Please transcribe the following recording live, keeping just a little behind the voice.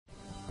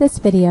This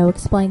video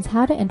explains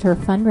how to enter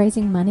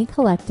fundraising money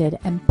collected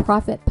and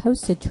profit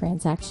posted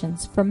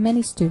transactions from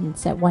many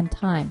students at one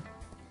time.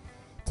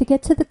 To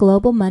get to the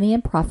Global Money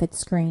and Profit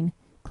screen,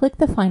 click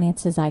the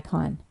Finances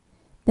icon.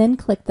 Then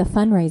click the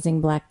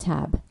Fundraising black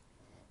tab.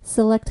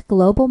 Select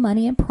Global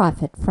Money and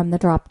Profit from the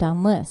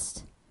drop-down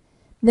list.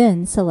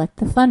 Then select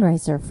the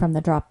fundraiser from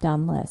the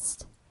drop-down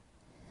list.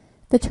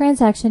 The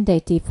transaction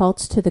date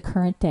defaults to the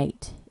current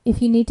date.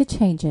 If you need to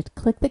change it,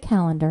 click the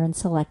calendar and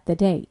select the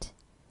date.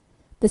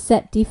 The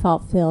Set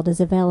Default field is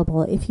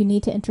available if you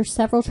need to enter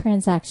several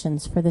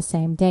transactions for the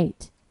same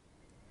date.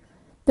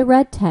 The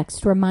red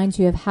text reminds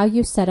you of how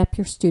you set up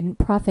your student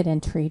profit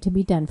entry to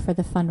be done for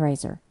the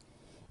fundraiser.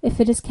 If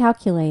it is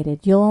calculated,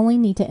 you'll only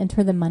need to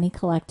enter the money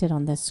collected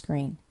on this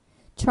screen.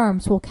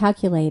 Charms will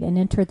calculate and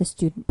enter the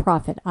student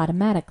profit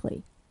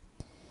automatically.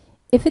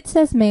 If it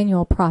says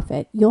Manual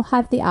Profit, you'll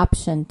have the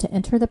option to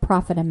enter the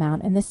profit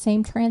amount in the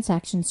same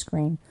transaction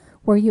screen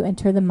where you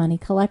enter the money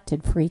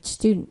collected for each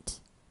student.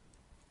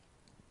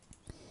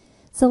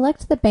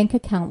 Select the bank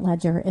account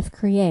ledger if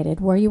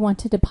created where you want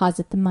to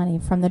deposit the money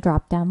from the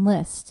drop-down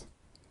list.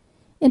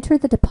 Enter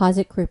the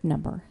deposit group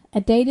number.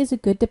 A date is a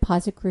good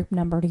deposit group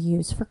number to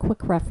use for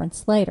quick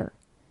reference later.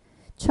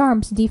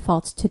 Charms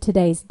defaults to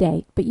today's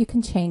date, but you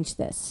can change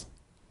this.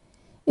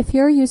 If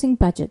you're using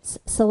budgets,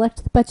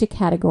 select the budget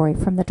category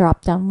from the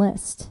drop-down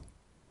list.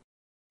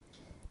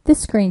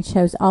 This screen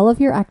shows all of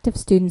your active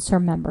students or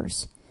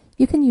members.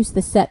 You can use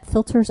the Set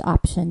Filters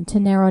option to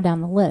narrow down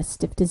the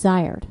list if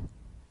desired.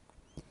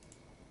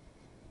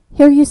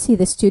 Here you see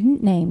the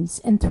student names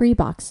in 3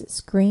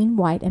 boxes, green,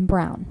 white, and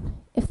brown.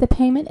 If the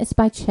payment is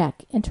by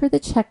check, enter the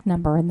check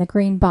number in the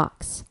green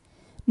box.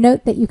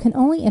 Note that you can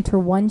only enter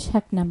one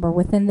check number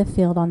within the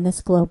field on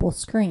this global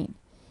screen.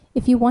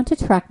 If you want to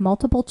track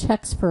multiple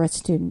checks for a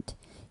student,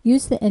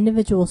 use the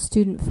individual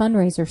student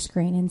fundraiser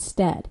screen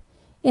instead.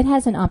 It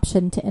has an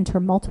option to enter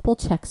multiple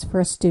checks for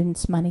a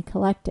student's money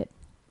collected.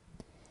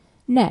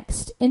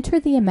 Next,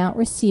 enter the amount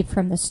received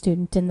from the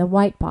student in the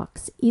white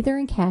box, either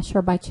in cash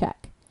or by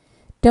check.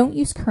 Don't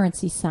use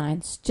currency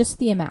signs, just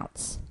the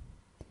amounts.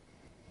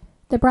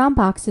 The brown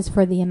box is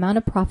for the amount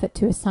of profit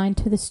to assign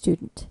to the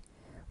student.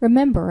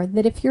 Remember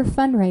that if your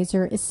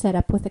fundraiser is set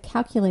up with a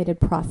calculated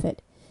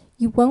profit,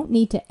 you won't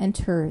need to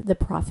enter the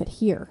profit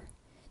here.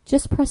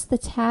 Just press the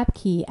Tab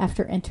key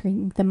after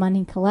entering the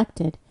money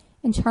collected,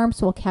 and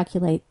Charms will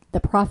calculate the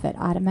profit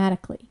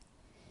automatically.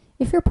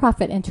 If your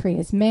profit entry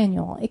is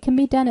manual, it can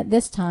be done at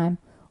this time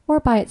or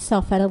by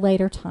itself at a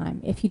later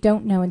time if you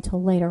don't know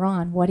until later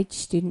on what each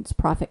student's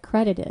profit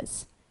credit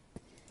is.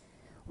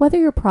 Whether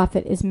your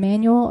profit is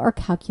manual or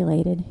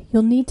calculated,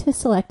 you'll need to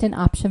select an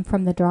option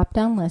from the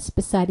drop-down list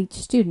beside each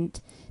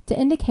student to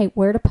indicate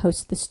where to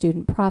post the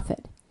student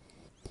profit.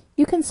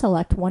 You can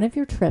select one of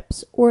your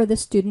trips or the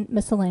student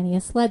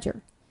miscellaneous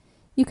ledger.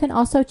 You can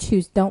also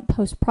choose Don't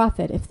Post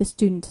Profit if the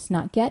student does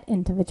not get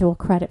individual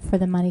credit for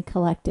the money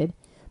collected,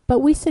 but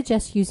we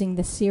suggest using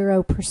the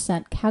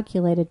 0%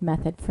 calculated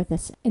method for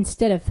this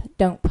instead of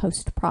Don't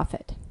Post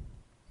Profit.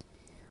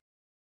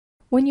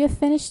 When you have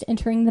finished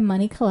entering the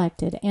money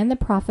collected and the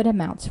profit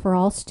amounts for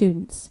all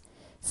students,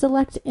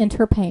 select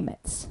Enter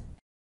Payments.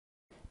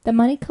 The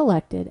money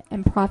collected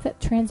and profit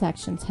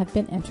transactions have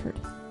been entered.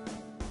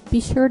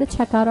 Be sure to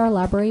check out our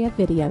library of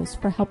videos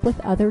for help with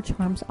other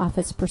Charms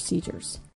Office procedures.